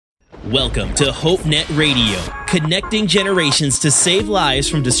Welcome to HopeNet Radio, connecting generations to save lives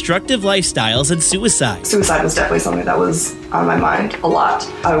from destructive lifestyles and suicide. Suicide was definitely something that was on my mind a lot.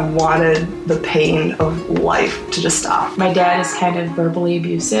 I wanted the pain of life to just stop. My dad is kind of verbally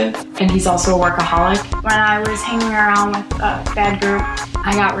abusive, and he's also a workaholic. When I was hanging around with a bad group,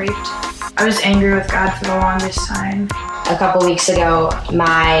 I got raped. I was angry with God for the longest time. A couple weeks ago,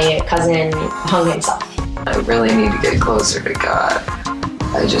 my cousin hung himself. I really need to get closer to God.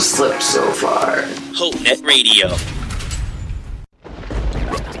 I just slipped so far. HopeNet Radio.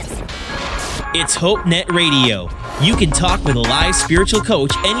 It's HopeNet Radio. You can talk with a live spiritual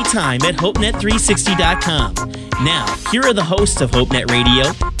coach anytime at HopeNet360.com. Now, here are the hosts of HopeNet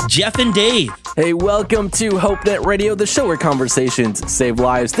Radio, Jeff and Dave. Hey, welcome to HopeNet Radio, the show where conversations save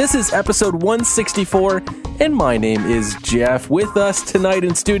lives. This is episode 164, and my name is Jeff. With us tonight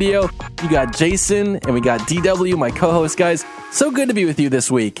in studio, you got Jason, and we got DW, my co-host, guys. So good to be with you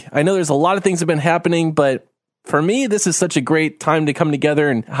this week. I know there's a lot of things that have been happening, but for me, this is such a great time to come together.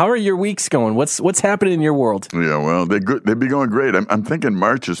 And how are your weeks going? What's happening in your world? Yeah, well, they'd be going great. I'm thinking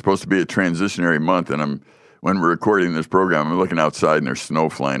March is supposed to be a transitionary month, and when we're recording this program, I'm looking outside and there's snow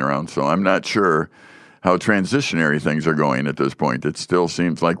flying around. So I'm not sure how transitionary things are going at this point. It still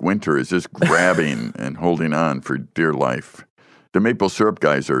seems like winter is just grabbing and holding on for dear life. The maple syrup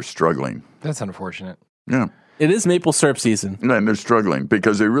guys are struggling. That's unfortunate. Yeah. It is maple syrup season. And they're struggling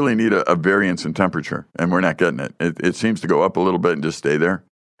because they really need a variance in temperature, and we're not getting it. It seems to go up a little bit and just stay there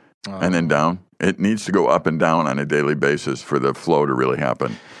and then down. It needs to go up and down on a daily basis for the flow to really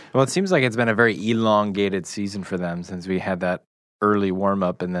happen. Well, it seems like it's been a very elongated season for them since we had that early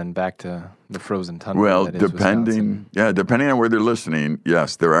warm-up and then back to the frozen tundra. Well, that is depending on where they're listening,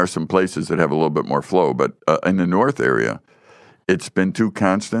 yes, there are some places that have a little bit more flow, but in the north area, it's been too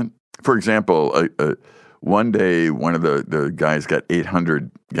constant. For example, one day, one of the guys got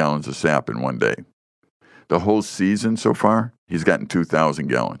 800 gallons of sap in one day. The whole season so far, he's gotten 2,000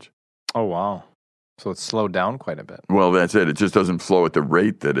 gallons. Oh, wow. So it's slowed down quite a bit. Well, that's it. It just doesn't flow at the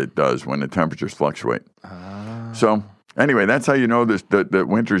rate that it does when the temperatures fluctuate. So anyway, that's how you know that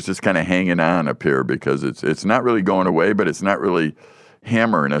winter's just kind of hanging on up here because it's not really going away, but it's not really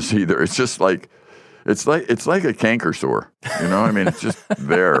hammering us either. It's just like it's like a canker sore. You know, I mean, it's just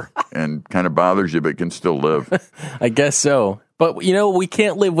there and kind of bothers you, but can still live. I guess so. But, you know, we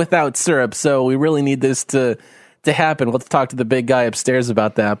can't live without syrup, so we really need this to happen. Let's talk to the big guy upstairs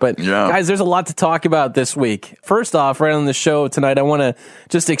about that. But guys, there's a lot to talk about this week. First off, right on the show tonight, I want to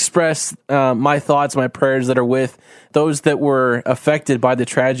just express my thoughts, my prayers that are with those that were affected by the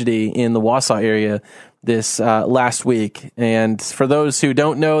tragedy in the Wausau area this last week. And for those who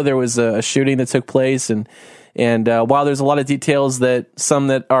don't know, there was a shooting that took place, and while there's a lot of details that some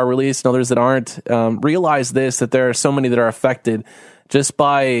that are released and others that aren't, realize this, that there are so many that are affected just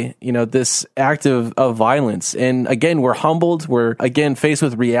by, you know, this act of violence. And again, we're humbled. We're, again, faced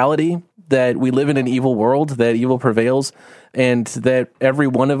with reality that we live in an evil world, that evil prevails, and that every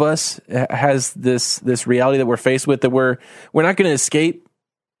one of us has this reality that we're faced with, that we're not going to escape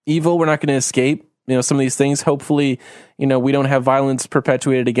evil. We're not going to escape, you know, some of these things. Hopefully, you know, we don't have violence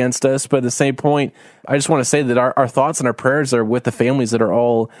perpetuated against us. But at the same point, I just want to say that our thoughts and our prayers are with the families that are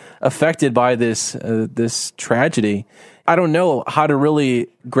all affected by this tragedy. I don't know how to really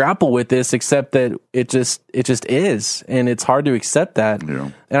grapple with this, except that it just is, and it's hard to accept that. Yeah.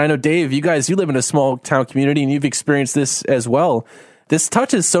 And I know, Dave, you live in a small town community, and you've experienced this as well. This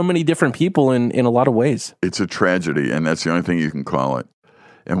touches so many different people in a lot of ways. It's a tragedy, and that's the only thing you can call it.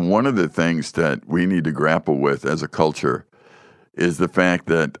 And one of the things that we need to grapple with as a culture is the fact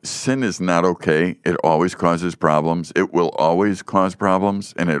that sin is not okay. It always causes problems. It will always cause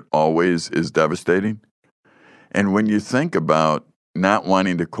problems, and it always is devastating. And when you think about not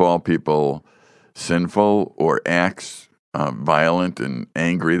wanting to call people sinful or acts violent and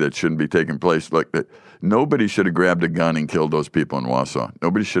angry that shouldn't be taking place, look, that nobody should have grabbed a gun and killed those people in Wausau.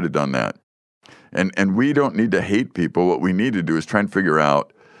 Nobody should have done that. And we don't need to hate people. What we need to do is try and figure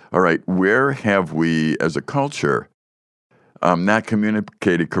out, all right, where have we as a culture not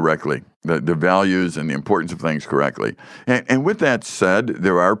communicated correctly, the values and the importance of things correctly. And with that said,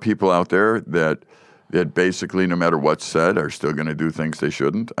 there are people out there that basically, no matter what's said, are still going to do things they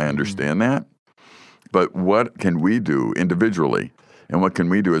shouldn't. I understand that. But what can we do individually, and what can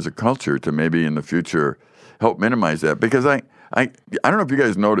we do as a culture to maybe in the future help minimize that? Because I don't know if you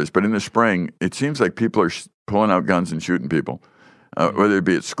guys noticed, but in the spring, it seems like people are pulling out guns and shooting people. Whether it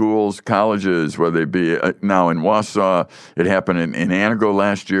be at schools, colleges, whether it be now in Wausau. It happened in Anago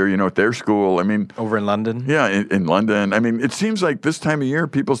last year, you know, at their school. I mean, over in London? Yeah, in London. I mean, it seems like this time of year,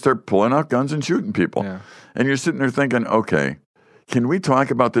 people start pulling out guns and shooting people. Yeah. And you're sitting there thinking, okay, can we talk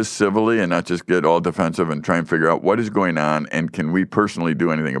about this civilly and not just get all defensive and try and figure out what is going on, and can we personally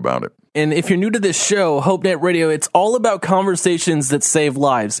do anything about it? And if you're new to this show, HopeNet Radio, it's all about conversations that save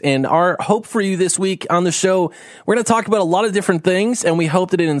lives. And our hope for you this week on the show, we're going to talk about a lot of different things, and we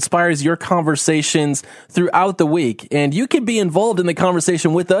hope that it inspires your conversations throughout the week. And you can be involved in the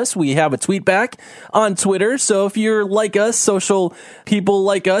conversation with us. We have a tweet back on Twitter. So if you're like us, social people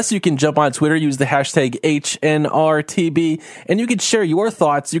like us, you can jump on Twitter, use the hashtag HNRTB, and you can share your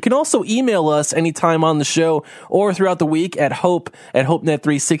thoughts. You can also email us anytime on the show or throughout the week at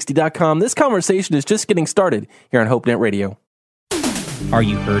hope@hopenet360.com. This conversation is just getting started here on HopeNet Radio. Are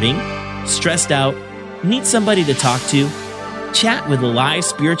you hurting? Stressed out? Need somebody to talk to? Chat with a live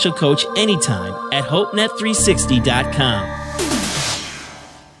spiritual coach anytime at HopeNet360.com.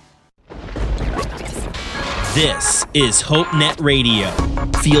 This is HopeNet Radio.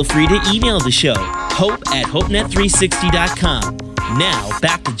 Feel free to email the show, hope@HopeNet360.com. Now,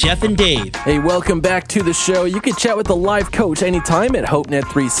 back to Jeff and Dave. Hey, welcome back to the show. You can chat with the live coach anytime at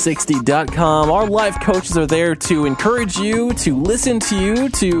HopeNet360.com. Our live coaches are there to encourage you, to listen to you,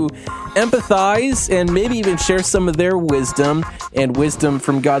 to empathize, and maybe even share some of their wisdom and wisdom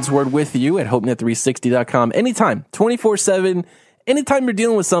from God's Word with you at HopeNet360.com. Anytime, 24/7, anytime you're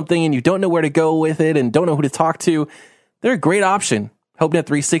dealing with something and you don't know where to go with it and don't know who to talk to, they're a great option.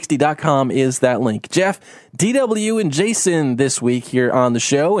 HopeNet360.com is that link. Jeff, DW, and Jason this week here on the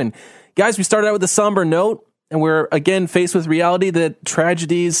show. And guys, we started out with a somber note, and we're again faced with reality that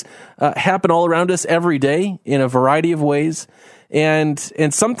tragedies happen all around us every day in a variety of ways. And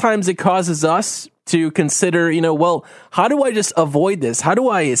sometimes it causes us to consider, well, how do I just avoid this? How do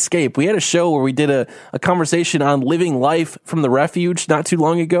I escape? We had a show where we did a conversation on living life from the refuge not too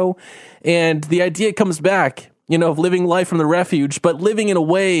long ago. And the idea comes back, of living life from the refuge, but living in a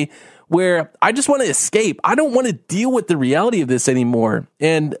way where I just want to escape. I don't want to deal with the reality of this anymore.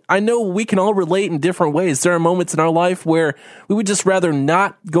 And I know we can all relate in different ways. There are moments in our life where we would just rather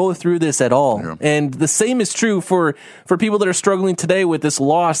not go through this at all. Yeah. And the same is true for people that are struggling today with this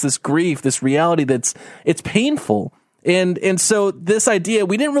loss, this grief, this reality it's painful. And so this idea,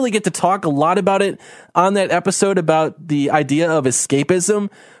 we didn't really get to talk a lot about it on that episode about the idea of escapism,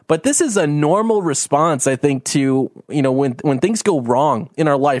 but this is a normal response, I think, to, when things go wrong in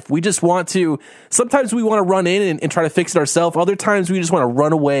our life. We just sometimes we want to run in and try to fix it ourselves. Other times we just want to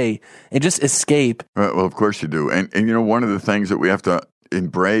run away and just escape. Well, of course you do. And one of the things that we have to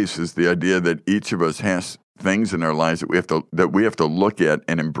embrace is the idea that each of us has things in our lives that we have to look at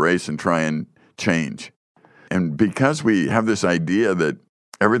and embrace and try and change. And because we have this idea that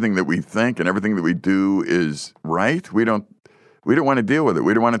everything that we think and everything that we do is right, we don't want to deal with it.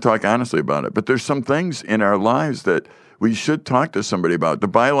 We don't want to talk honestly about it. But there's some things in our lives that we should talk to somebody about. The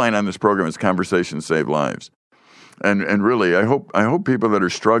byline on this program is conversations save lives. And really, I hope people that are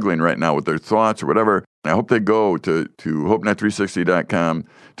struggling right now with their thoughts or whatever, I hope they go to HopeNet360.com,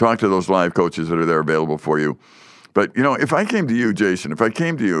 talk to those live coaches that are there available for you. But, if I came to you, Jason,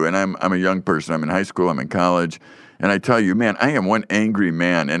 and I'm a young person, I'm in high school, I'm in college, and I tell you, man, I am one angry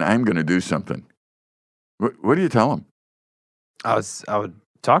man, and I'm going to do something. What do you tell them? I would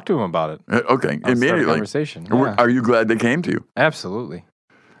talk to them about it. Okay, immediately. Start a conversation. Yeah. Are you glad they came to you? Absolutely.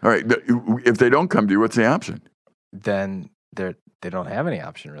 All right. If they don't come to you, what's the option? Then they don't have any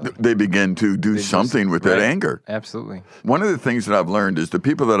option, really. They begin to do something with that anger. Absolutely. One of the things that I've learned is the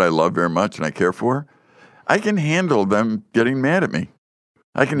people that I love very much and I care for, I can handle them getting mad at me.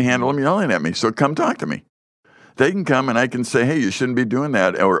 I can handle them yelling at me. So come talk to me. They can come and I can say, hey, you shouldn't be doing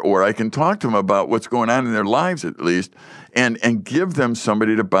that. Or I can talk to them about what's going on in their lives at least and give them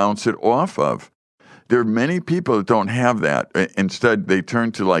somebody to bounce it off of. There are many people that don't have that. Instead, they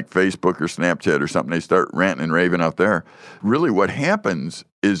turn to like Facebook or Snapchat or something. They start ranting and raving out there. Really what happens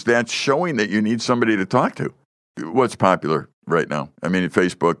is that's showing that you need somebody to talk to. What's popular right now? I mean,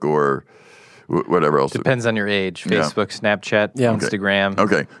 Facebook or whatever else. Depends on your age. Facebook, Snapchat, Instagram.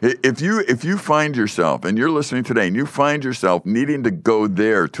 Okay. If you find yourself, and you're listening today, and you find yourself needing to go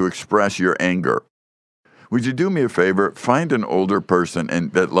there to express your anger, would you do me a favor? Find an older person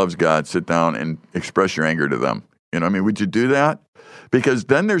that loves God, sit down and express your anger to them. Would you do that? Because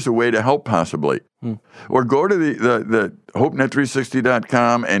then there's a way to help possibly. Or go to the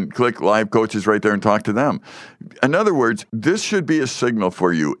HopeNet360.com and click Live Coaches right there and talk to them. In other words, this should be a signal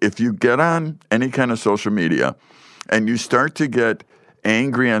for you. If you get on any kind of social media and you start to get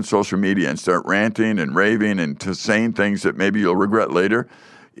angry on social media and start ranting and raving and saying things that maybe you'll regret later,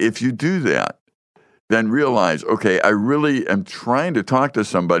 if you do that, then realize, okay, I really am trying to talk to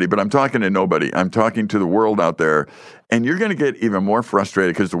somebody, but I'm talking to nobody. I'm talking to the world out there. And you're going to get even more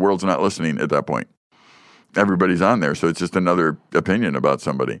frustrated because the world's not listening at that point. everybody's on there, so it's just another opinion about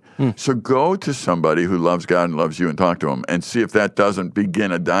somebody. So go to somebody who loves God and loves you and talk to them and see if that doesn't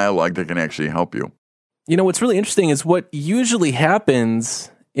begin a dialogue that can actually help you. You know, what's really interesting is what usually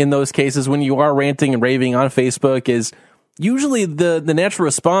happens in those cases when you are ranting and raving on Facebook is usually the natural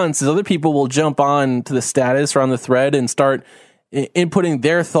response is other people will jump on to the status or on the thread and start inputting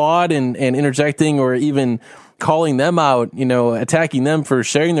their thought and interjecting or even calling them out, you know, attacking them for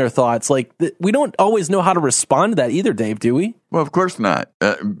sharing their thoughts. Like, we don't always know how to respond to that either, Dave, do we? Well, of course not.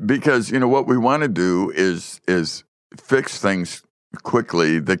 Because, you know, what we want to do is fix things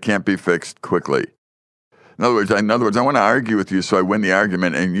quickly that can't be fixed quickly. In other words, I want to argue with you so I win the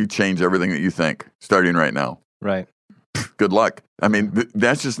argument and you change everything that you think starting right now. Right. Good luck. I mean,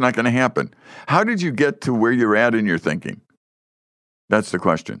 that's just not going to happen. How did you get to where you're at in your thinking? That's the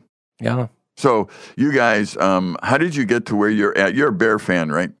question. Yeah. So you guys, how did you get to where you're at? You're a Bear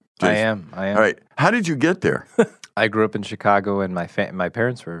fan, right, Jason? I am. All right. How did you get there? I grew up in Chicago, and my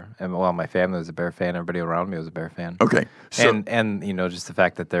parents were, and well, my family was a Bear fan. Everybody around me was a Bear fan. Okay, so, and you know, just the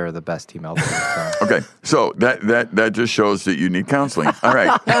fact that they're the best team out there. So. Okay, so that just shows that you need counseling. All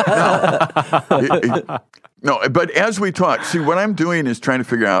right, no, but as we talk, see, what I'm doing is trying to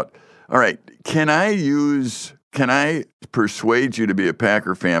figure out. All right, can I persuade you to be a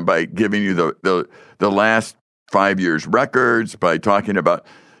Packer fan by giving you the last 5 years records, by talking about,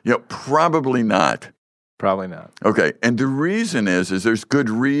 you know, probably not. Probably not. Okay, and the reason is there's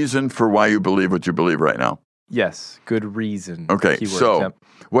good reason for why you believe what you believe right now. Yes, good reason. Okay, so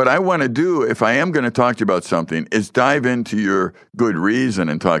what I want to do, if I am going to talk to you about something, is dive into your good reason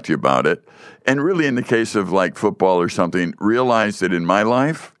and talk to you about it. And really, in the case of like football or something, realize that in my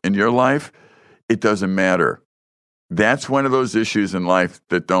life, in your life, it doesn't matter. That's one of those issues in life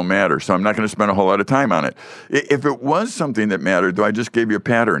that don't matter. So I'm not going to spend a whole lot of time on it. If it was something that mattered, though, I just gave you a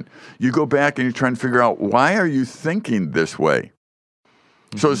pattern. You go back and you're trying to figure out, why are you thinking this way?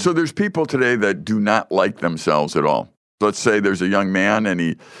 Mm-hmm. So there's people today that do not like themselves at all. Let's say there's a young man and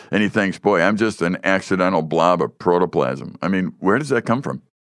he thinks, boy, I'm just an accidental blob of protoplasm. I mean, where does that come from?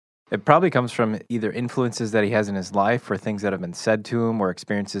 It probably comes from either influences that he has in his life or things that have been said to him or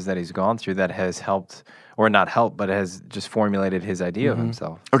experiences that he's gone through that has helped, or not helped, but has just formulated his idea of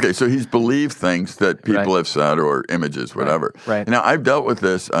himself. Okay, so he's believed things that people have said or images, whatever. Right. Now, I've dealt with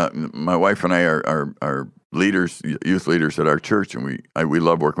this. My wife and I are leaders, youth leaders at our church, and we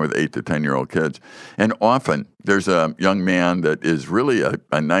love working with 8 to 10-year-old kids. And often there's a young man that is really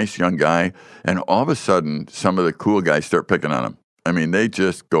a nice young guy, and all of a sudden some of the cool guys start picking on him. I mean, they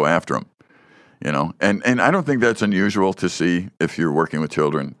just go after him, you know. And I don't think that's unusual to see if you're working with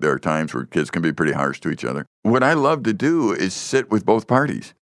children. There are times where kids can be pretty harsh to each other. What I love to do is sit with both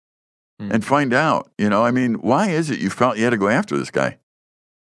parties and find out, you know, I mean, why is it you felt you had to go after this guy?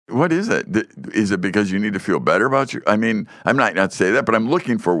 What is it? Is it because you need to feel better about you? I mean, I'm not say that, but I'm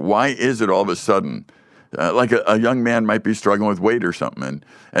looking for why is it all of a sudden, like a young man might be struggling with weight or something,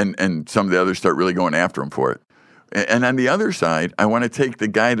 and some of the others start really going after him for it. And on the other side, I want to take the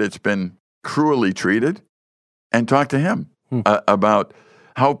guy that's been cruelly treated and talk to him about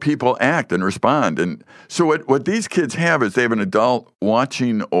how people act and respond. And so what these kids have is they have an adult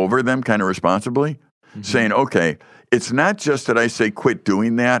watching over them kind of responsibly, saying, okay, it's not just that I say quit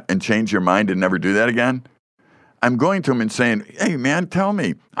doing that and change your mind and never do that again. I'm going to him and saying, hey, man, tell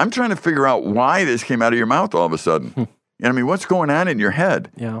me. I'm trying to figure out why this came out of your mouth all of a sudden. You know what I mean? What's going on in your head?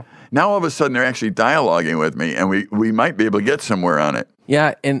 Yeah. Now all of a sudden they're actually dialoguing with me, and we might be able to get somewhere on it.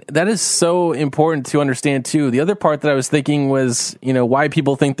 Yeah, and that is so important to understand too. The other part that I was thinking was, you know, why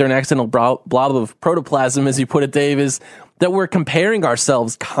people think they're an accidental blob of protoplasm, as you put it, Dave, is that we're comparing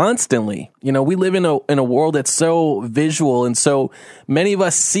ourselves constantly. You know, we live in a world that's so visual, and so many of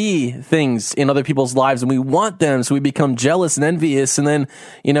us see things in other people's lives and we want them, so we become jealous and envious. And then,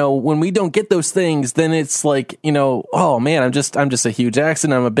 you know, when we don't get those things, then it's like, you know, oh man, I'm just a huge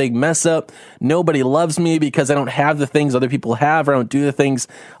accident. I'm a big mess up. Nobody loves me because I don't have the things other people have, or I don't do the things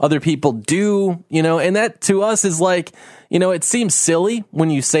other people do, you know, and that to us is like, you know, it seems silly when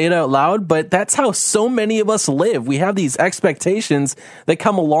you say it out loud, but that's how so many of us live. We have these expectations that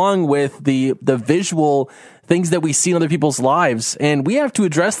come along with the visual things that we see in other people's lives. And we have to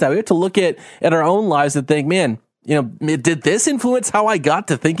address that. We have to look at our own lives and think, man, you know, did this influence how I got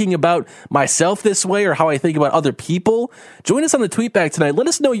to thinking about myself this way, or how I think about other people? Join us on the tweetback tonight. Let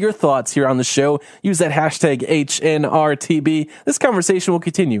us know your thoughts here on the show. Use that hashtag HNRTB. This conversation will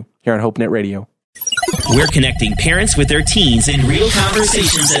continue here on HopeNet Radio. We're connecting parents with their teens in real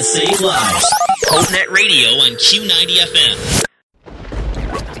conversations that save lives. HopeNet Radio on Q90 FM.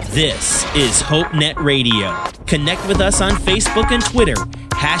 This is HopeNet Radio. Connect with us on Facebook and Twitter.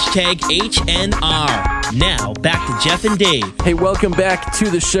 #HNR. Now, back to Jeff and Dave. Hey, welcome back to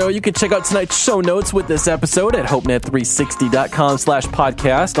the show. You can check out tonight's show notes with this episode at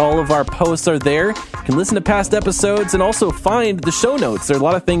HopeNet360.com/podcast. All of our posts are there. You can listen to past episodes and also find the show notes. There are a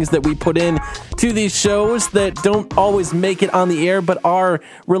lot of things that we put in to these shows that don't always make it on the air, but are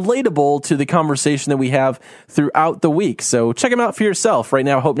relatable to the conversation that we have throughout the week. So check them out for yourself right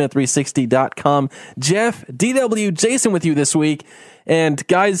now, HopeNet360.com. Jeff, DW, Jason with you this week. And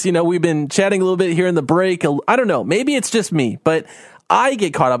guys, we've been chatting a little bit here in the break. I don't know, maybe it's just me, but I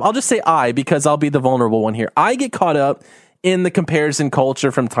get caught up. I'll just say because I'll be the vulnerable one here. I get caught up in the comparison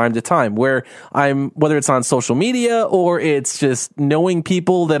culture from time to time, whether it's on social media or it's just knowing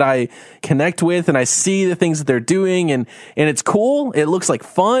people that I connect with and I see the things that they're doing and it's cool. It looks like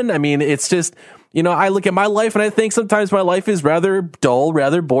fun. I mean, it's just, I look at my life and I think sometimes my life is rather dull,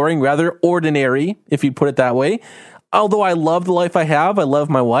 rather boring, rather ordinary, if you put it that way. Although I love the life I have, I love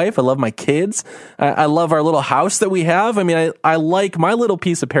my wife, I love my kids, I love our little house that we have. I mean, I like my little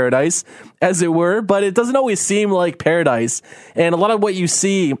piece of paradise, as it were, but it doesn't always seem like paradise. And a lot of what you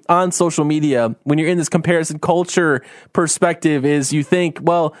see on social media when you're in this comparison culture perspective is you think,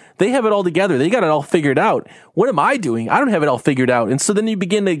 well, they have it all together. They got it all figured out. What am I doing? I don't have it all figured out. And so then you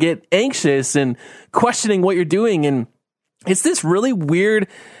begin to get anxious and questioning what you're doing. And it's this really weird,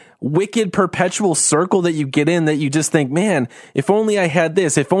 wicked perpetual circle that you get in that you just think, man, if only I had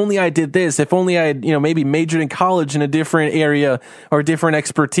this, if only I did this, if only I had, maybe majored in college in a different area or different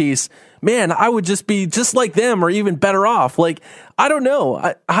expertise, man, I would just be just like them or even better off. Like, I don't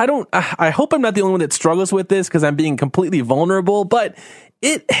know. I hope I'm not the only one that struggles with this because I'm being completely vulnerable, but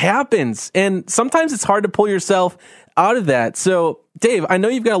it happens. And sometimes it's hard to pull yourself out of that. So, Dave, I know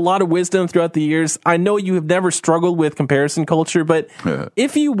you've got a lot of wisdom throughout the years. I know you have never struggled with comparison culture, but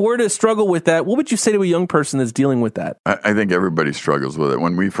if you were to struggle with that, what would you say to a young person that's dealing with that? I think everybody struggles with it.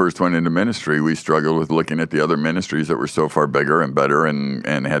 When we first went into ministry, we struggled with looking at the other ministries that were so far bigger and better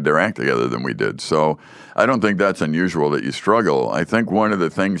and had their act together than we did. So I don't think that's unusual that you struggle. I think one of the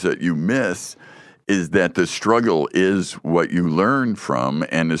things that you miss is that the struggle is what you learn from,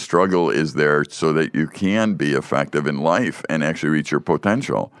 and the struggle is there so that you can be effective in life and actually reach your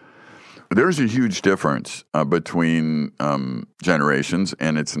potential. There's a huge difference between generations,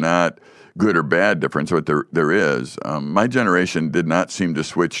 and it's not good or bad difference, but there is. My generation did not seem to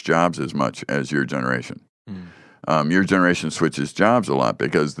switch jobs as much as your generation. Your generation switches jobs a lot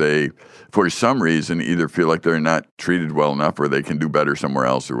because they, for some reason, either feel like they're not treated well enough or they can do better somewhere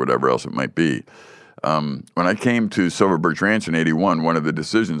else or whatever else it might be. When I came to Silver Birch Ranch in 81, one of the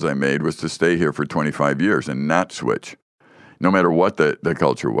decisions I made was to stay here for 25 years and not switch. No matter what the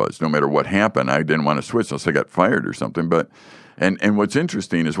culture was, no matter what happened, I didn't want to switch unless I got fired or something. But and what's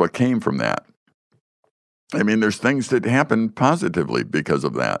interesting is what came from that. I mean, there's things that happen positively because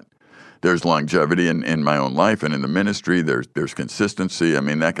of that. There's longevity in my own life and in the ministry. There's consistency. I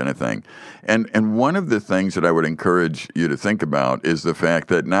mean, that kind of thing. And one of the things that I would encourage you to think about is the fact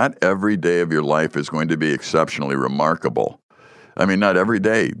that not every day of your life is going to be exceptionally remarkable. I mean, not every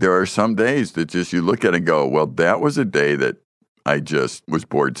day. There are some days that just you look at and go, well, that was a day that I just was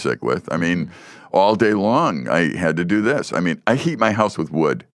bored sick with. I mean, all day long I had to do this. I mean, I heat my house with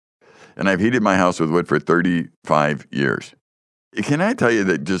wood, and I've heated my house with wood for 35 years. Can I tell you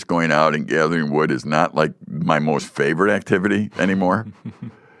that just going out and gathering wood is not like my most favorite activity anymore?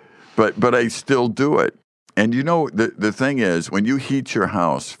 But I still do it. And the thing is, when you heat your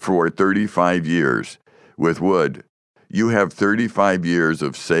house for 35 years with wood, you have 35 years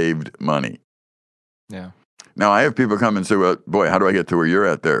of saved money. Yeah. Now, I have people come and say, well, boy, how do I get to where you're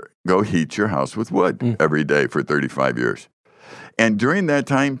at there? Go heat your house with wood every day for 35 years. And during that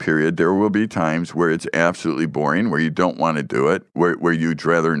time period, there will be times where it's absolutely boring, where you don't want to do it, where you'd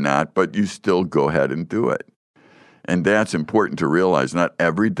rather not, but you still go ahead and do it. And that's important to realize. Not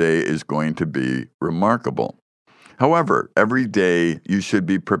every day is going to be remarkable. However, every day you should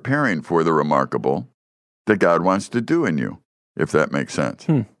be preparing for the remarkable that God wants to do in you, if that makes sense.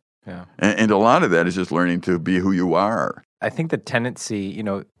 Yeah. And a lot of that is just learning to be who you are. I think the tendency,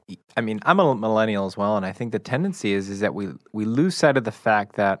 I mean, I'm a millennial as well, and I think the tendency is that we lose sight of the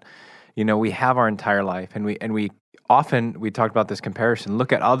fact that, we have our entire life, and we often, we talked about this comparison,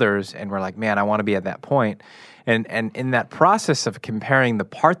 look at others, and we're like, man, I want to be at that point. And in that process of comparing, the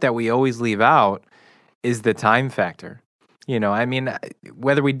part that we always leave out is the time factor. You know, I mean,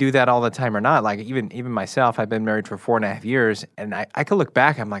 whether we do that all the time or not, like even myself, I've been married for 4.5 years, and I could look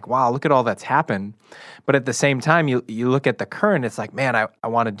back, I'm like, wow, look at all that's happened. But at the same time, you look at the current, it's like, man, I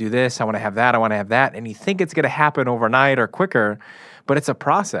want to do this, I want to have that, I want to have that, and you think it's going to happen overnight or quicker, but it's a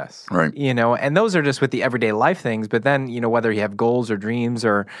process, right? You know, and those are just with the everyday life things. But then, you know, whether you have goals or dreams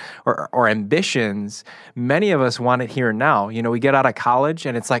or ambitions, many of us want it here and now. You know, we get out of college,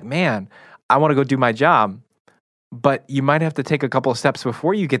 and it's like, man, I want to go do my job. But you might have to take a couple of steps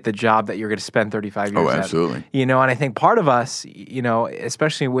before you get the job that you're going to spend 35 years Oh, at. absolutely. You know, and I think part of us, you know,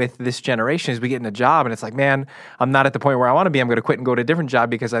 especially with this generation, is we get in a job and it's like, man, I'm not at the point where I want to be. I'm going to quit and go to a different job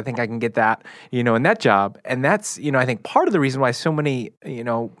because I think I can get that, you know, in that job. And that's, you know, I think part of the reason why so many, you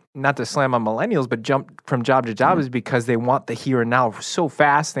know, not to slam on millennials, but jump from job to job is because they want the here and now so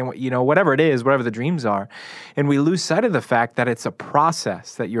fast. They want, you know, whatever it is, whatever the dreams are. And we lose sight of the fact that it's a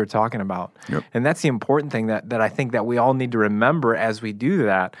process that you're talking about. Yep. And that's the important thing that I think that we all need to remember as we do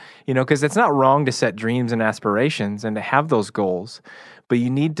that, you know, because it's not wrong to set dreams and aspirations and to have those goals. But you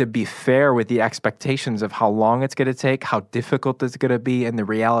need to be fair with the expectations of how long it's going to take, how difficult it's going to be, and the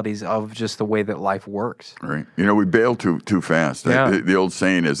realities of just the way that life works. Right. You know, we bail too fast. Yeah. The old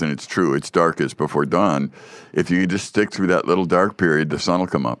saying is, and it's true, it's darkest before dawn. If you just stick through that little dark period, the sun will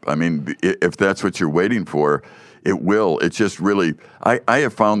come up. I mean, if that's what you're waiting for, it will. It's just really, I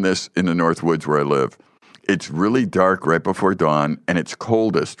have found this in the North Woods where I live. It's really dark right before dawn, and it's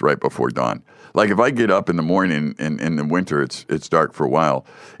coldest right before dawn. Like if I get up in the morning in the winter, it's dark for a while.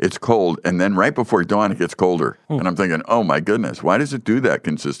 It's cold, and then right before dawn, it gets colder. And I'm thinking, oh my goodness, why does it do that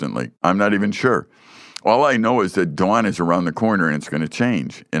consistently? I'm not even sure. All I know is that dawn is around the corner, and it's going to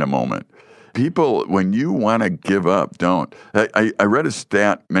change in a moment. People, when you want to give up, don't. I read a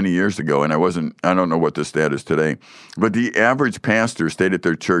stat many years ago, and I don't know what the stat is today, but the average pastor stayed at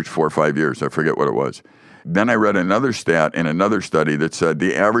their church 4 or 5 years. I forget what it was. Then I read another stat in another study that said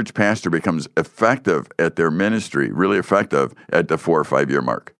the average pastor becomes effective at their ministry, really effective, at the 4 or 5 year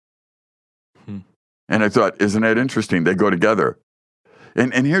mark. And I thought, isn't that interesting? They go together.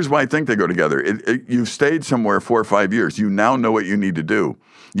 And here's why I think they go together. You've stayed somewhere 4 or 5 years. You now know what you need to do.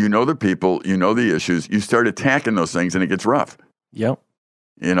 You know the people. You know the issues. You start attacking those things, and it gets rough. Yep.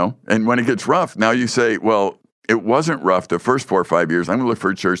 You know? And when it gets rough, now you say, well, it wasn't rough the first 4 or 5 years. I'm going to look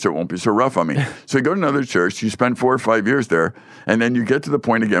for a church that won't be so rough on me. So you go to another church, you spend 4 or 5 years there, and then you get to the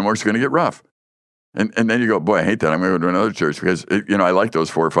point again where it's going to get rough. And then you go, boy, I hate that. I'm going to go to another church because, I like those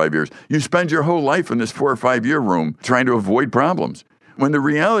 4 or 5 years. You spend your whole life in this 4 or 5 year room trying to avoid problems. When the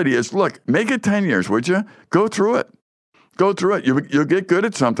reality is, look, make it 10 years, would you? Go through it. Go through it. You'll get good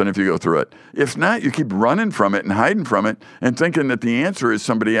at something if you go through it. If not, you keep running from it and hiding from it and thinking that the answer is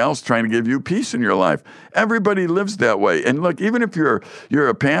somebody else trying to give you peace in your life. Everybody lives that way. And look, even if you're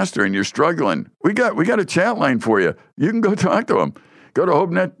a pastor and you're struggling, we got a chat line for you. You can go talk to them. Go to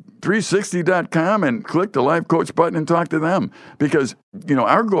HopeNet360.com and click the Life Coach button and talk to them. Because,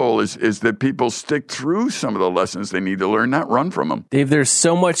 our goal is that people stick through some of the lessons they need to learn, not run from them. Dave, there's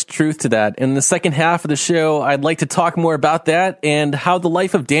so much truth to that. In the second half of the show, I'd like to talk more about that and how the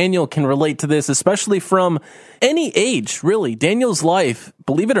life of Daniel can relate to this, especially from any age, really. Daniel's life,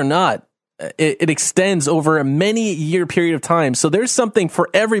 believe it or not, it extends over a many-year period of time. So there's something for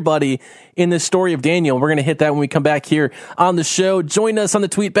everybody in the story of Daniel. We're going to hit that when we come back here on the show. Join us on the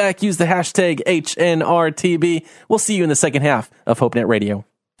tweet back. Use the hashtag HNRTB. We'll see you in the second half of HopeNet Radio.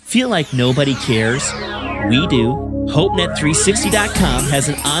 Feel like nobody cares? We do. HopeNet360.com has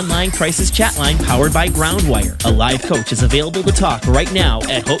an online crisis chat line powered by Groundwire. A live coach is available to talk right now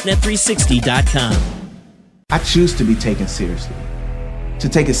at HopeNet360.com. I choose to be taken seriously, to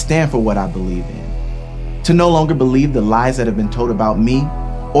take a stand for what I believe in, to no longer believe the lies that have been told about me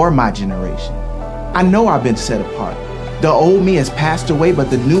or my generation. I know I've been set apart. The old me has passed away, but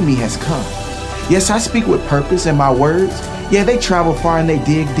the new me has come. Yes, I speak with purpose, and my words, they travel far and they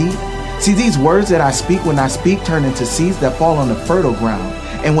dig deep. See, these words that I speak when I speak turn into seeds that fall on the fertile ground.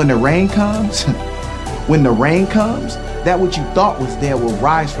 And when the rain comes, that which you thought was there will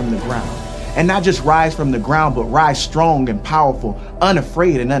rise from the ground. And not just rise from the ground, but rise strong and powerful,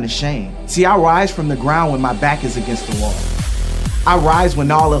 unafraid and unashamed. See, I rise from the ground when my back is against the wall. I rise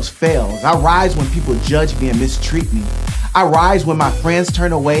when all else fails. I rise when people judge me and mistreat me. I rise when my friends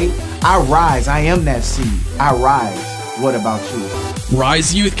turn away. I rise. I am that seed. I rise. What about you?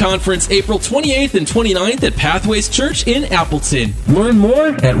 Rise Youth Conference, April 28th and 29th at Pathways Church in Appleton. Learn more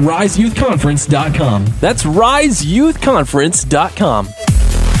at riseyouthconference.com. That's riseyouthconference.com.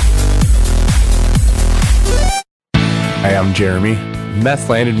 Hi, I'm Jeremy. Meth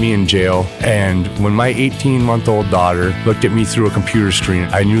landed me in jail, and when my 18-month-old daughter looked at me through a computer screen,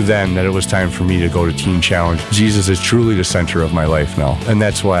 I knew then that it was time for me to go to Teen Challenge. Jesus is truly the center of my life now, and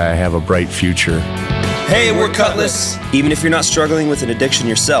that's why I have a bright future. Hey, we're Cutlass. Even if you're not struggling with an addiction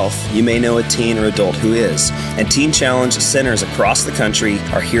yourself, you may know a teen or adult who is. And Teen Challenge centers across the country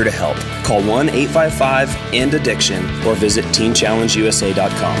are here to help. Call 1-855-END-ADDICTION or visit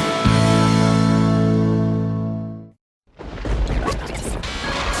teenchallengeusa.com.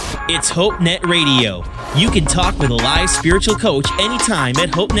 It's HopeNet Radio. You can talk with a live spiritual coach anytime at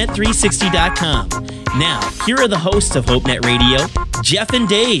HopeNet360.com. Now, here are the hosts of HopeNet Radio, Jeff and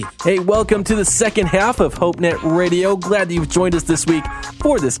Dave. Hey, welcome to the second half of HopeNet Radio. Glad that you've joined us this week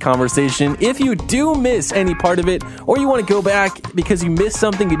for this conversation. If you do miss any part of it, or you want to go back because you missed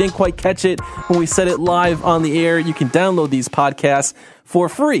something, you didn't quite catch it when we said it live on the air, you can download these podcasts for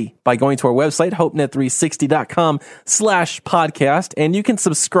free by going to our website, hopenet360.com/podcast, and you can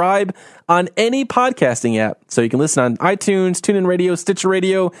subscribe on any podcasting app. So you can listen on iTunes, TuneIn Radio, Stitcher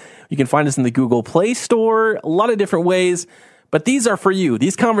Radio. You can find us in the Google Play Store, a lot of different ways. But these are for you.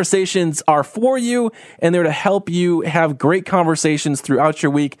 These conversations are for you, and they're to help you have great conversations throughout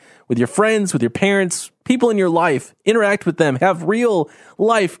your week with your friends, with your parents, people in your life. Interact with them. Have real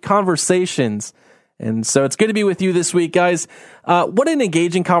life conversations. And so it's good to be with you this week, guys. What an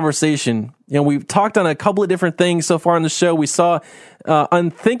engaging conversation. You know, we've talked on a couple of different things so far on the show. We saw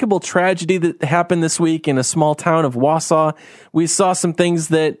unthinkable tragedy that happened this week in a small town of Wausau. We saw some things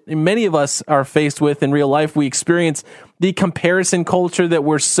that many of us are faced with in real life. We experience the comparison culture that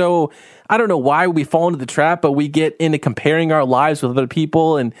we're so, I don't know why we fall into the trap, but we get into comparing our lives with other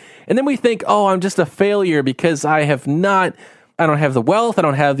people. And then we think, oh, I'm just a failure because I don't have the wealth, I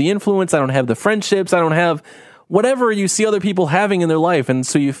don't have the influence, I don't have the friendships, I don't have whatever you see other people having in their life. And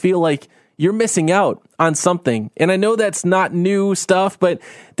so you feel like you're missing out on something. And I know that's not new stuff, but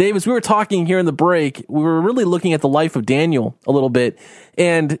Dave, as we were talking here in the break, we were really looking at the life of Daniel a little bit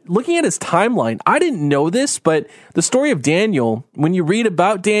and looking at his timeline. I didn't know this, but the story of Daniel, when you read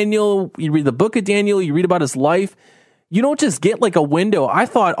about Daniel, you read the book of Daniel, you read about his life, you don't just get like a window. I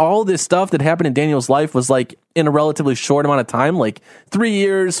thought all this stuff that happened in Daniel's life was like in a relatively short amount of time, like 3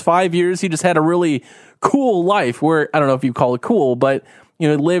 years, 5 years. He just had a really cool life where, I don't know if you call it cool, but you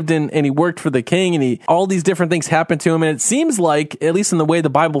know, he lived in and he worked for the king and all these different things happened to him. And it seems like, at least in the way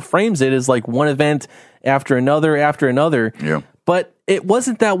the Bible frames it, is like one event after another after another. Yeah. But it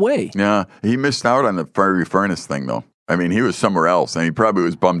wasn't that way. Yeah. He missed out on the fiery furnace thing though. I mean, he was somewhere else, and he probably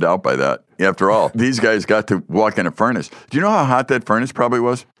was bummed out by that. After all, these guys got to walk in a furnace. Do you know how hot that furnace probably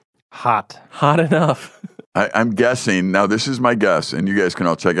was? Hot enough. I'm guessing, now this is my guess, and you guys can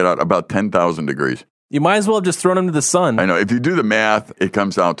all check it out, about 10,000 degrees. You might as well have just thrown him to the sun. I know. If you do the math, it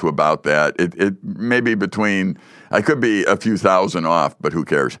comes out to about that. It may be between, I could be a few thousand off, but who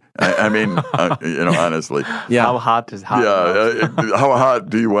cares? I mean, honestly. Yeah. How hot is hot? Yeah. How hot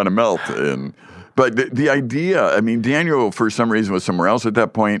do you want to melt? But the idea, I mean, Daniel, for some reason, was somewhere else at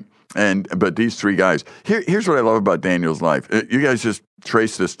that point. But these three guys, here's what I love about Daniel's life. You guys just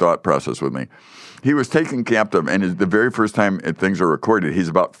trace this thought process with me. He was taken captive, and the very first time things are recorded, he's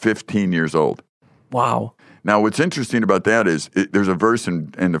about 15 years old. Wow. Now, what's interesting about that is there's a verse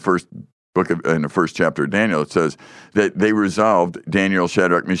in the first in the first chapter of Daniel. It says that they resolved, Daniel,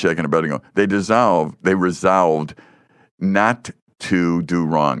 Shadrach, Meshach, and Abednego, they resolved not to do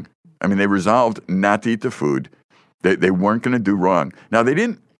wrong. I mean, they resolved not to eat the food. They weren't going to do wrong. Now,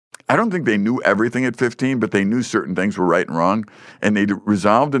 I don't think they knew everything at 15, but they knew certain things were right and wrong, and they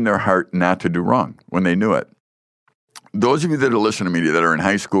resolved in their heart not to do wrong when they knew it. Those of you that are listening to me that are in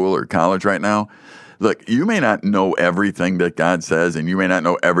high school or college right now, look, you may not know everything that God says, and you may not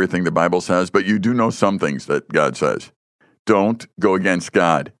know everything the Bible says, but you do know some things that God says. Don't go against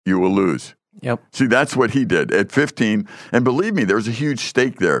God. You will lose. Yep. See, that's what he did at 15. And believe me, there was a huge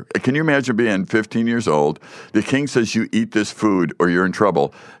stake there. Can you imagine being 15 years old? The king says, you eat this food or you're in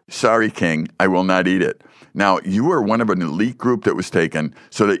trouble. Sorry, king, I will not eat it. Now, you were one of an elite group that was taken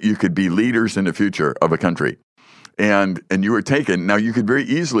so that you could be leaders in the future of a country. And you were taken. Now, you could very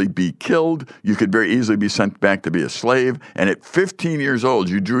easily be killed. You could very easily be sent back to be a slave. And at 15 years old,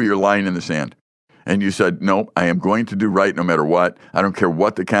 you drew your line in the sand. And you said, no, I am going to do right no matter what. I don't care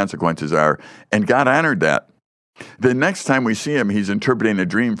what the consequences are. And God honored that. The next time we see him, he's interpreting a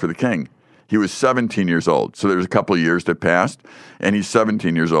dream for the king. He was 17 years old. So there's a couple of years that passed, and he's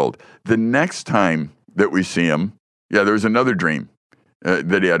 17 years old. The next time that we see him, there was another dream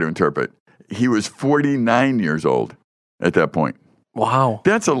that he had to interpret. He was 49 years old at that point. Wow.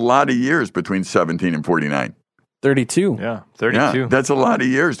 That's a lot of years between 17 and 49. 32. Yeah, 32. Yeah, that's a lot of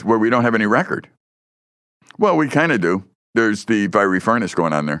years where we don't have any record. Well, we kind of do. there's the fiery furnace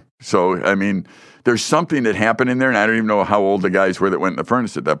going on there. So, I mean, there's something that happened in there, and I don't even know how old the guys were that went in the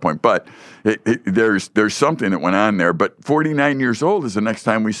furnace at that point. But there's something that went on there. But 49 years old is the next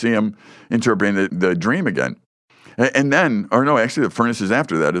time we see him interpreting the dream again. And then, or no, actually the furnace is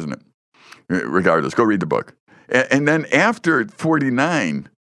after that, isn't it? Regardless, go read the book. And then after 49,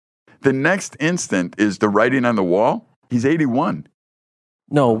 the next instant is the writing on the wall. He's 81.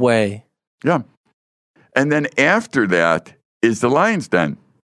 No way. Yeah. And then after that is the lion's den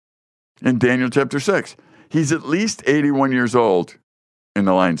in Daniel chapter 6. He's at least 81 years old in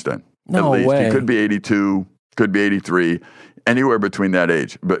the lion's den. No at least. way. He could be 82, could be 83, anywhere between that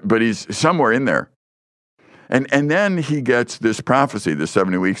age. But he's somewhere in there. And then he gets this prophecy, the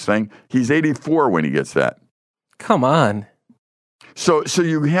 70 weeks thing. He's 84 when he gets that. Come on. So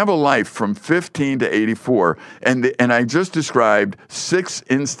you have a life from 15 to 84, and I just described 6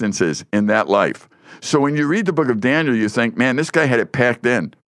 instances in that life. So when you read the book of Daniel, you think, man, this guy had it packed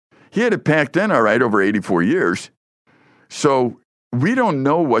in. He had it packed in, all right, over 84 years. So we don't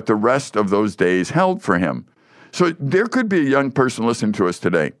know what the rest of those days held for him. So there could be a young person listening to us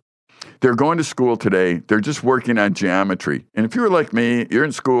today. They're going to school today. They're just working on geometry. And if you're like me, you're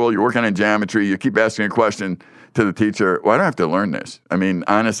in school, you're working on geometry, you keep asking a question to the teacher, well, I don't have to learn this. I mean,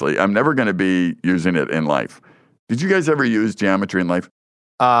 honestly, I'm never going to be using it in life. Did you guys ever use geometry in life?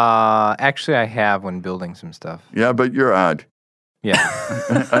 Actually, I have when building some stuff. Yeah, but you're odd. Yeah.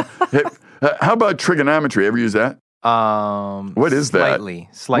 How about trigonometry? Ever use that? What is that?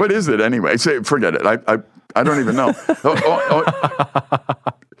 Slightly. What is it anyway? Say, forget it. I don't even know.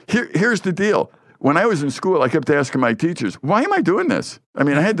 Here's the deal. When I was in school, I kept asking my teachers, why am I doing this? I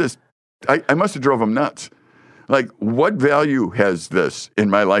mean, I had this, I must have drove them nuts. Like, what value has this in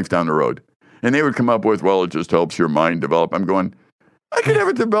my life down the road? And they would come up with, well, it just helps your mind develop. I'm going, I could have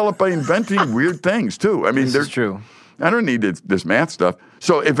it develop by inventing weird things, too. I mean, this is true. I don't need this math stuff.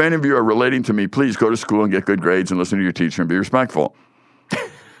 So if any of you are relating to me, please go to school and get good grades and listen to your teacher and be respectful.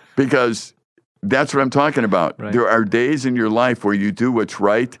 Because that's what I'm talking about. Right. There are days in your life where you do what's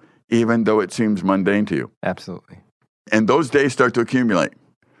right, even though it seems mundane to you. Absolutely. And those days start to accumulate.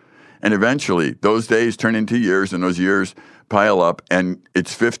 And eventually, those days turn into years, and those years pile up. And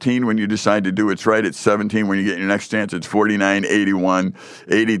it's 15 when you decide to do what's right. It's 17 when you get your next chance. It's 49, 81,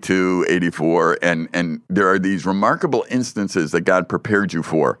 82, 84. And there are these remarkable instances that God prepared you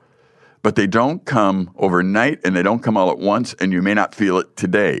for. But they don't come overnight, and they don't come all at once, and you may not feel it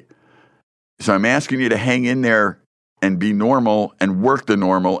today. So I'm asking you to hang in there and be normal and work the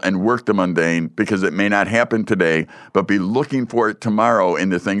normal and work the mundane, because it may not happen today, but be looking for it tomorrow in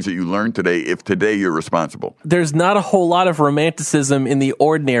the things that you learn today if today you're responsible. There's not a whole lot of romanticism in the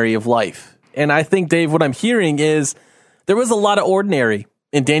ordinary of life. And I think, Dave, what I'm hearing is there was a lot of ordinary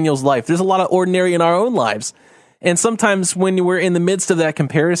in Daniel's life. There's a lot of ordinary in our own lives. And sometimes when we're in the midst of that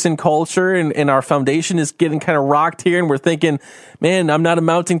comparison culture and our foundation is getting kind of rocked here and we're thinking, man, I'm not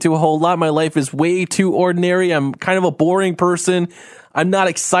amounting to a whole lot. My life is way too ordinary. I'm kind of a boring person. I'm not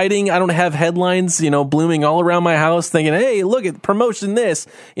exciting. I don't have headlines, blooming all around my house thinking, hey, look at promotion this,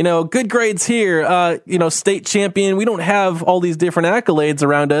 good grades here, state champion. We don't have all these different accolades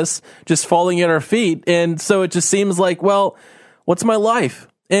around us just falling at our feet. And so it just seems like, well, what's my life?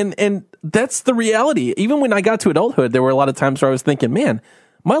 And that's the reality. Even when I got to adulthood, there were a lot of times where I was thinking, man,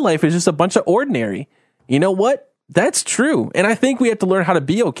 my life is just a bunch of ordinary. You know what? That's true. And I think we have to learn how to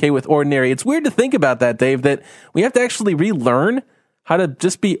be okay with ordinary. It's weird to think about that, Dave, that we have to actually relearn how to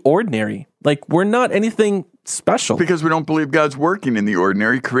just be ordinary. Like, we're not anything special. Because we don't believe God's working in the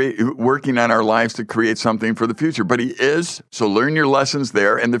ordinary, working on our lives to create something for the future. But He is. So learn your lessons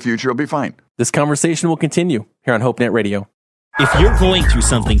there, and the future will be fine. This conversation will continue here on HopeNet Radio. If you're going through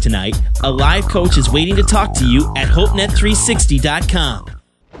something tonight, a live coach is waiting to talk to you at HopeNet360.com.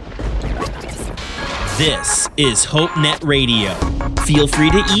 This is HopeNet Radio. Feel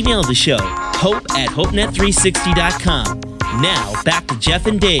free to email the show, hope@HopeNet360.com. Now, back to Jeff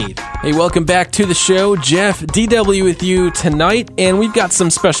and Dave. Hey, welcome back to the show. Jeff, DW with you tonight, and we've got some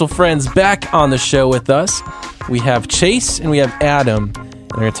special friends back on the show with us. We have Chase and we have Adam.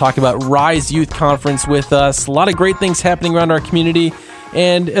 They're going to talk about Rise Youth Conference with us. A lot of great things happening around our community.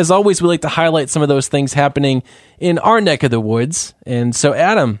 And as always, we like to highlight some of those things happening in our neck of the woods. And so,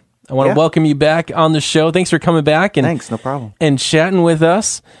 Adam, I want to welcome you back on the show. Thanks for coming back. And, thanks, no problem. And chatting with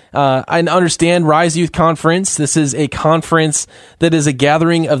us. I understand Rise Youth Conference. This is a conference that is a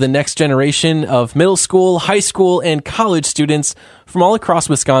gathering of the next generation of middle school, high school, and college students from all across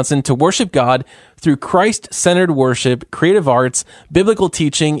Wisconsin to worship God through Christ-centered worship, creative arts, biblical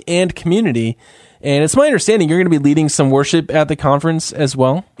teaching, and community. And it's my understanding you're going to be leading some worship at the conference as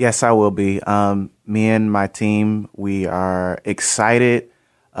well. Yes, I will be. Me and my team, we are excited.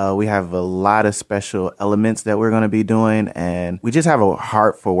 We have a lot of special elements that we're going to be doing, and we just have a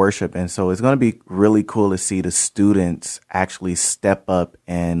heart for worship. And so it's going to be really cool to see the students actually step up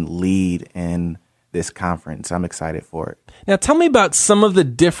and lead in this conference. I'm excited for it. Now, tell me about some of the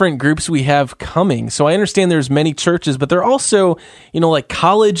different groups we have coming. So I understand there's many churches, but there are also, like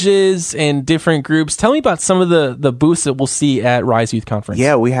colleges and different groups. Tell me about some of the booths that we'll see at Rise Youth Conference.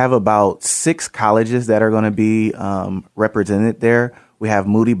 Yeah, we have about 6 colleges that are going to be represented there. We have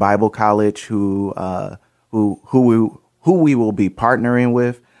Moody Bible College, who we will be partnering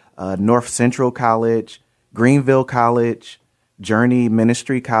with, North Central College, Greenville College, Journey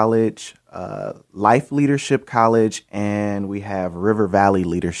Ministry College, Life Leadership College, and we have River Valley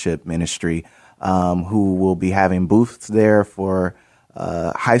Leadership Ministry, who will be having booths there for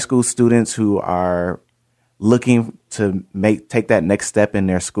high school students who are looking to take that next step in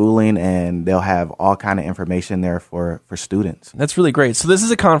their schooling, and they'll have all kind of information there for students. That's really great. So this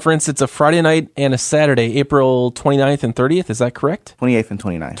is a conference. It's a Friday night and a Saturday, April 29th and 30th. Is that correct? 28th and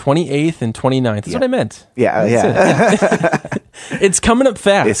 29th. 28th and 29th. That's what I meant. Yeah. It's coming up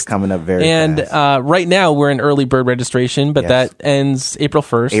fast. It's coming up very fast. And right now we're in early bird registration, but that ends April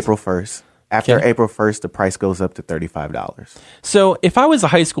 1st. April 1st. After April 1st, the price goes up to $35. So if I was a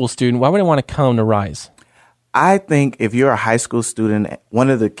high school student, why would I want to come to Rise? I think if you're a high school student, one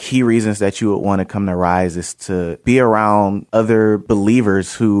of the key reasons that you would want to come to Rise is to be around other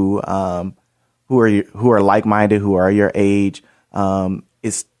believers who are like-minded, who are your age.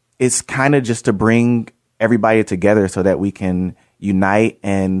 It's kind of just to bring everybody together so that we can unite,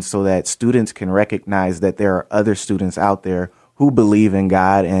 and so that students can recognize that there are other students out there who believe in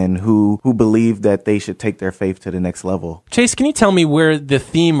God and who believe that they should take their faith to the next level. Chase, can you tell me where the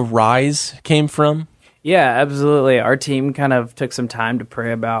theme Rise came from? Yeah, absolutely. Our team kind of took some time to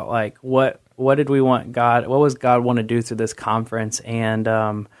pray about what did we want God, what was God want to do through this conference? And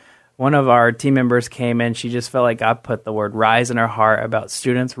one of our team members came in. She just felt like God put the word rise in her heart about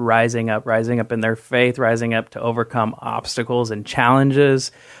students rising up in their faith, rising up to overcome obstacles and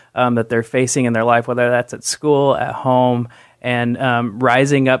challenges that they're facing in their life, whether that's at school, at home, and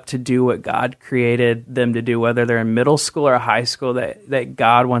rising up to do what God created them to do, whether they're in middle school or high school, that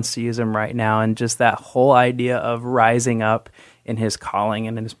God wants to use them right now. And just that whole idea of rising up in his calling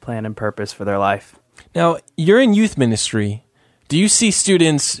and in his plan and purpose for their life. Now, you're in youth ministry. Do you see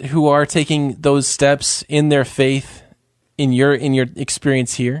students who are taking those steps in their faith in your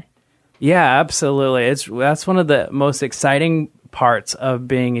experience here? Yeah, absolutely. That's one of the most exciting parts of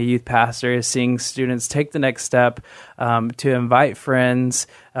being a youth pastor, is seeing students take the next step to invite friends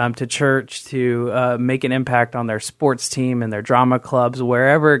to church, to make an impact on their sports team and their drama clubs,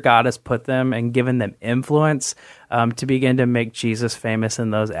 wherever God has put them and given them influence, to begin to make Jesus famous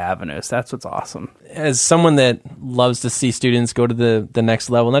in those avenues. That's what's awesome. As someone that loves to see students go to the next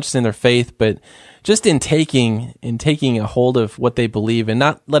level, not just in their faith, but just in taking a hold of what they believe and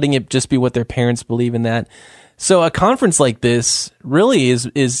not letting it just be what their parents believe in that. So a conference like this really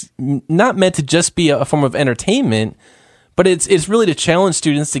is not meant to just be a form of entertainment, but it's really to challenge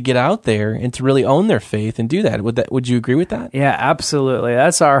students to get out there and to really own their faith and do that. Would you agree with that? Yeah, absolutely.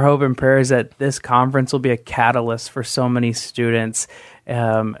 That's our hope and prayer, is that this conference will be a catalyst for so many students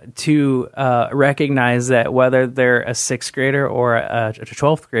to recognize that whether they're a 6th grader or a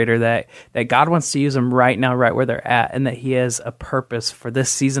 12th grader, that God wants to use them right now, right where they're at, and that he has a purpose for this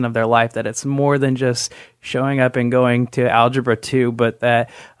season of their life, that it's more than just showing up and going to Algebra 2, but that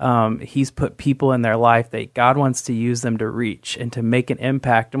he's put people in their life that God wants to use them to reach and to make an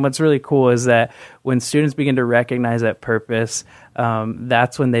impact. And what's really cool is that when students begin to recognize that purpose,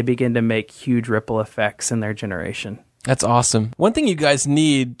 that's when they begin to make huge ripple effects in their generation. That's awesome. One thing you guys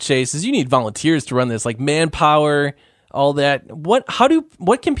need, Chase, is you need volunteers to run this, like manpower, all that. What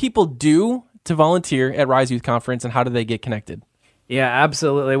can people do to volunteer at Rise Youth Conference, and how do they get connected? Yeah,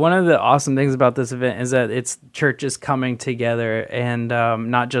 absolutely. One of the awesome things about this event is that it's churches coming together, and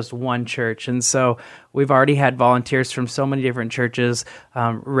not just one church. And so we've already had volunteers from so many different churches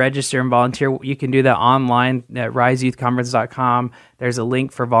register and volunteer. You can do that online at riseyouthconference.com. There's a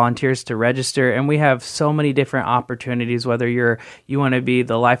link for volunteers to register, and we have so many different opportunities, whether you want to be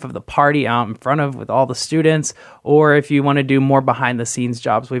the life of the party out in front of with all the students, or if you want to do more behind-the-scenes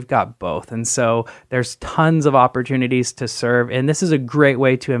jobs, we've got both. And so there's tons of opportunities to serve, and this is a great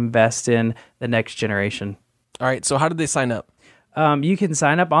way to invest in the next generation. All right, so how did they sign up? You can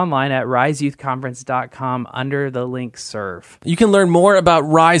sign up online at riseyouthconference.com under the link serve. You can learn more about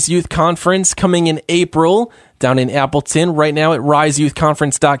Rise Youth Conference coming in April down in Appleton right now at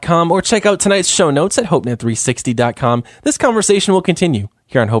riseyouthconference.com, or check out tonight's show notes at hopenet360.com. This conversation will continue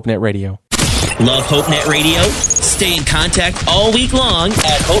here on HopeNet Radio. Love HopeNet Radio? Stay in contact all week long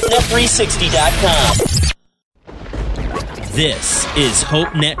at hopenet360.com. This is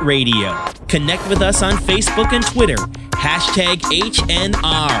HopeNet Radio. Connect with us on Facebook and Twitter. #HNR.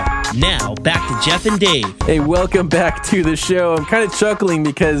 Now, back to Jeff and Dave. Hey, welcome back to the show. I'm kind of chuckling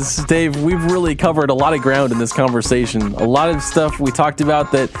because, Dave, we've really covered a lot of ground in this conversation. A lot of stuff we talked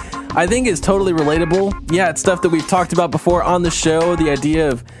about that I think is totally relatable. Yeah, it's stuff that we've talked about before on the show. The idea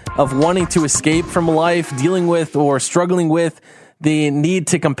of wanting to escape from life, dealing with or struggling with the need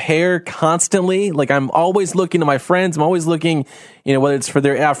to compare constantly. Like, I'm always looking to my friends. I'm always looking, whether it's for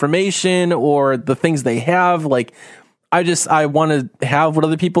their affirmation or the things they have. Like, I want to have what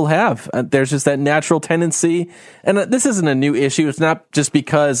other people have. There's just that natural tendency. And this isn't a new issue. It's not just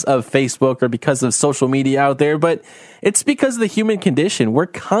because of Facebook or because of social media out there, but it's because of the human condition. We're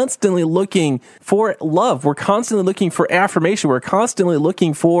constantly looking for love. We're constantly looking for affirmation. We're constantly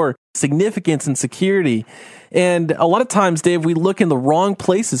looking for significance and security. And a lot of times, Dave, we look in the wrong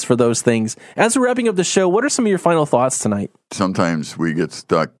places for those things. As we're wrapping up the show, what are some of your final thoughts tonight? Sometimes we get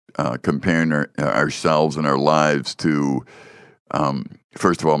stuck comparing ourselves and our lives to,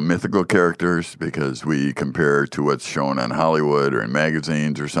 first of all, mythical characters, because we compare to what's shown on Hollywood or in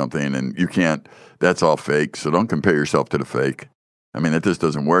magazines or something, and you can't, that's all fake, so don't compare yourself to the fake. I mean, it just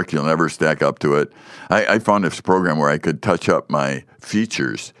doesn't work. You'll never stack up to it. I found this program where I could touch up my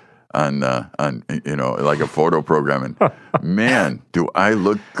features on like a photo program, and man, do I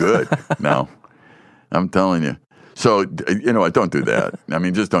look good now. I'm telling you. So, don't do that. I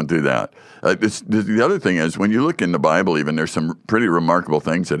mean, just don't do that. The other thing is, when you look in the Bible even, there's some pretty remarkable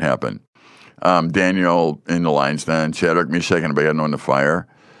things that happen. Daniel in the lion's den, Shadrach, Meshach, and Abednego in the fire.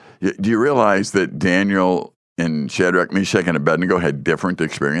 Do you realize that Daniel and Shadrach, Meshach, and Abednego had different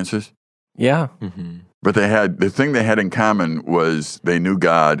experiences? Yeah. Mm-hmm. But the thing they had in common was they knew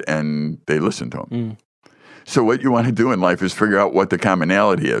God and they listened to him. Mm. So what you want to do in life is figure out what the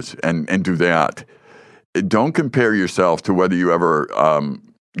commonality is and do that. Don't compare yourself to whether you ever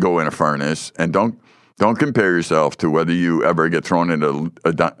go in a furnace, and don't compare yourself to whether you ever get thrown into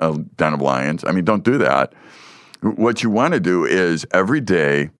a den of lions. I mean, don't do that. What you want to do is every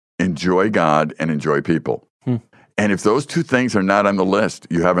day enjoy God and enjoy people. And if those two things are not on the list,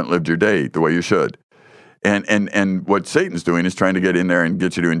 you haven't lived your day the way you should. And what Satan's doing is trying to get in there and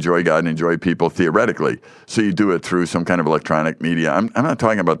get you to enjoy God and enjoy people theoretically. So you do it through some kind of electronic media. I'm not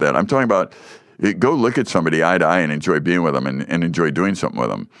talking about that. I'm talking about go look at somebody eye to eye and enjoy being with them and enjoy doing something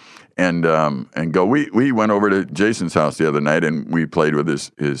with them. And go. We went over to Jason's house the other night and we played with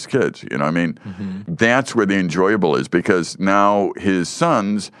his kids. That's where the enjoyable is, because now his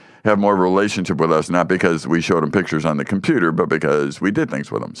sons have more of a relationship with us, not because we showed them pictures on the computer, but because we did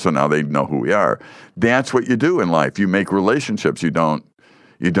things with them. So now they know who we are. That's what you do in life. You make relationships. You don't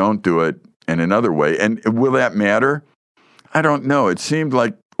do it in another way. And will that matter? I don't know. It seemed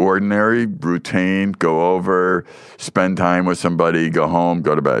like ordinary, routine, go over, spend time with somebody, go home,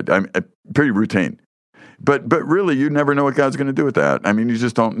 go to bed. Pretty routine. But really, you never know what God's going to do with that. I mean, you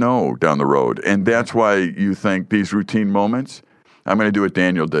just don't know down the road. And that's why you think these routine moments, I'm going to do what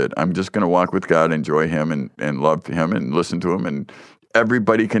Daniel did. I'm just going to walk with God, enjoy him and love him and listen to him. And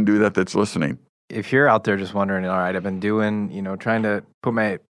everybody can do that that's listening. If you're out there just wondering, all right, I've been doing, trying to put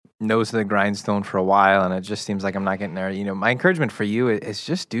my nose to the grindstone for a while, and it just seems like I'm not getting there. My encouragement for you is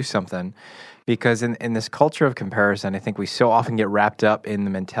just do something, because in this culture of comparison, I think we so often get wrapped up in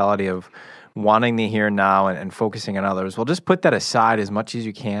the mentality of wanting the here and now and focusing on others. Well, just put that aside as much as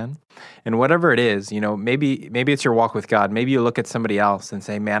you can. And whatever it is, maybe it's your walk with God. Maybe you look at somebody else and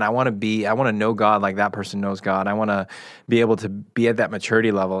say, man, I want to know God like that person knows God. I want to be able to be at that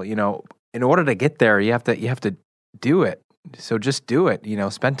maturity level. In order to get there, you have to do it. So just do it.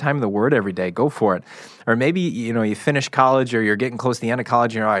 Spend time in the Word every day. Go for it. Or maybe, you finish college, or you're getting close to the end of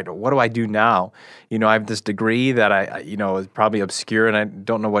college, and you're all right, what do I do now? I have this degree that I is probably obscure, and I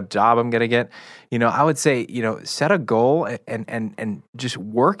don't know what job I'm going to get. I would say, set a goal and just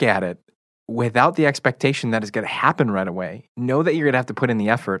work at it without the expectation that it's going to happen right away. Know that you're going to have to put in the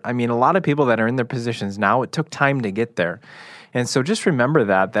effort. I mean, a lot of people that are in their positions now, it took time to get there. And so just remember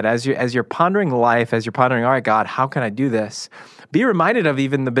that as you're pondering life, as you're pondering, all right, God, how can I do this? Be reminded of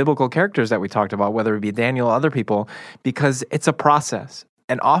even the biblical characters that we talked about, whether it be Daniel or other people, because it's a process.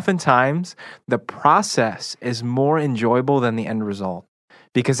 And oftentimes, the process is more enjoyable than the end result,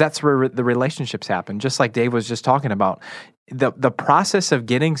 because that's where the relationships happen. Just like Dave was just talking about, the process of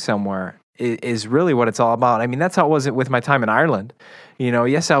getting somewhere is really what it's all about. I mean, that's how it was with my time in Ireland.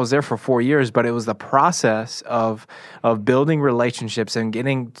 Yes, I was there for 4 years, but it was the process of building relationships and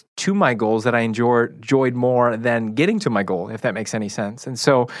getting to my goals that I enjoyed more than getting to my goal, if that makes any sense. And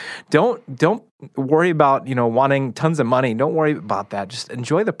so don't worry about, wanting tons of money. Don't worry about that. Just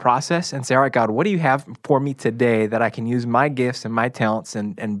enjoy the process and say, all right, God, what do you have for me today that I can use my gifts and my talents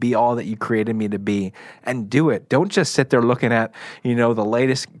and be all that you created me to be, and do it. Don't just sit there looking at, the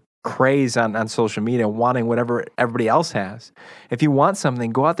latest craze on social media, wanting whatever everybody else has. If you want something,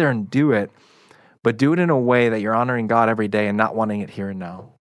 go out there and do it, but do it in a way that you're honoring God every day and not wanting it here and now.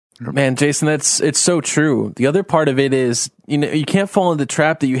 Man, Jason, it's so true. The other part of it is, you can't fall into the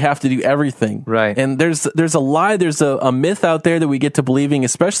trap that you have to do everything. Right. And there's a lie, there's a myth out there that we get to believing,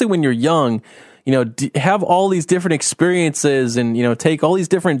 especially when you're young, have all these different experiences and, take all these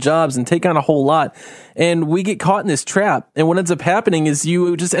different jobs and take on a whole lot. And we get caught in this trap. And what ends up happening is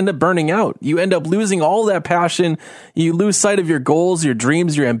you just end up burning out. You end up losing all that passion. You lose sight of your goals, your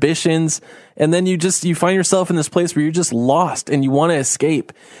dreams, your ambitions. And then you find yourself in this place where you're just lost and you want to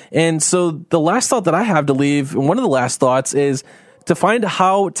escape. And so the last thought that I have to leave, and one of the last thoughts, is to find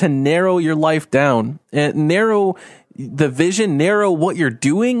how to narrow your life down and narrow the vision, narrow what you're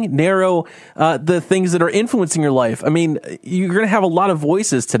doing, narrow the things that are influencing your life. I mean, you're going to have a lot of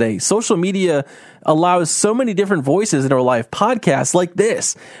voices today. Social media allows so many different voices in our life. Podcasts like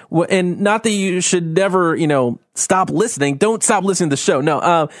this, and not that you should never, stop listening. Don't stop listening to the show.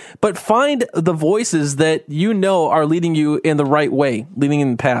 No, but find the voices that are leading you in the right way, leading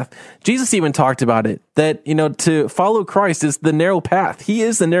in the path. Jesus even talked about it, that, to follow Christ is the narrow path. He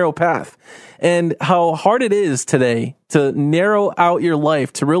is the narrow path. And how hard it is today to narrow out your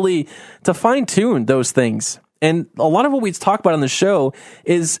life, to fine tune those things. And a lot of what we talk about on the show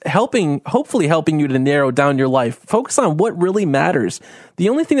is hopefully helping you to narrow down your life. Focus on what really matters. The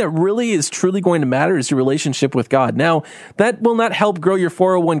only thing that really is truly going to matter is your relationship with God. Now, that will not help grow your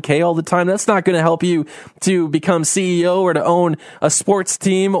 401k all the time. That's not going to help you to become CEO or to own a sports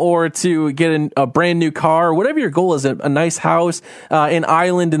team or to get a brand new car or whatever your goal is, a nice house, an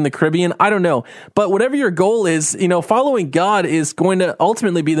island in the Caribbean. I don't know. But whatever your goal is, following God is going to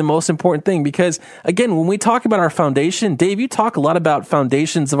ultimately be the most important thing, because again, when we talk about our foundation, Dave, you talk a lot about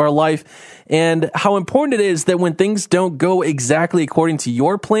foundations of our life and how important it is that when things don't go exactly according to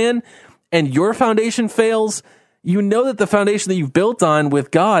your plan and your foundation fails, that the foundation that you've built on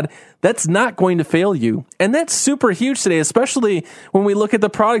with God, that's not going to fail you. And that's super huge today, especially when we look at the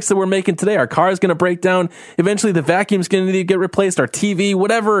products that we're making today. Our car is going to break down. Eventually the vacuum is going to need to get replaced. Our TV,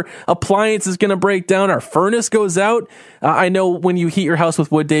 whatever appliance is going to break down. Our furnace goes out. I know when you heat your house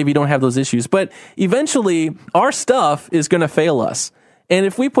with wood, Dave, you don't have those issues, but eventually our stuff is going to fail us. And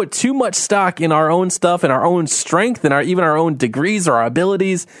if we put too much stock in our own stuff and our own strength and even our own degrees or our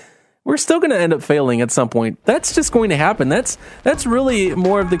abilities, we're still going to end up failing at some point. That's just going to happen. That's really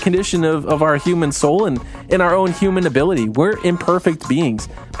more of the condition of our human soul and in our own human ability. We're imperfect beings,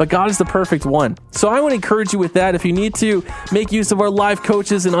 but God is the perfect one. So I want to encourage you with that. If you need to make use of our live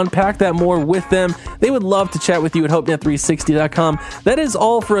coaches and unpack that more with them, they would love to chat with you at HopeNet360.com. That is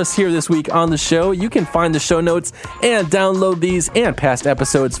all for us here this week on the show. You can find the show notes and download these and past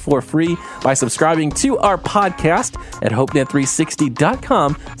episodes for free by subscribing to our podcast at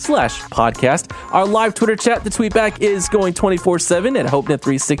HopeNet360.com/podcast. Our live Twitter chat, the tweetback, is going 24/7 at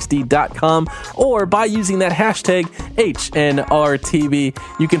HopeNet360.com or by using that hashtag HNRTV.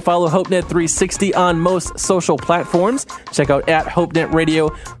 You can follow HopeNet360 on most social platforms. Check out at HopeNet Radio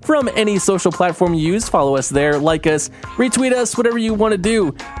from any social platform you use. Follow us there, like us, retweet us, whatever you want to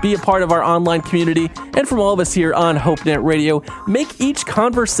do. Be a part of our online community. And from all of us here on HopeNet Radio, make each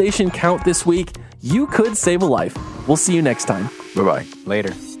conversation count this week. You could save a life. We'll see you next time. Bye-bye.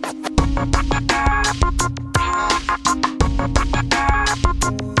 Later.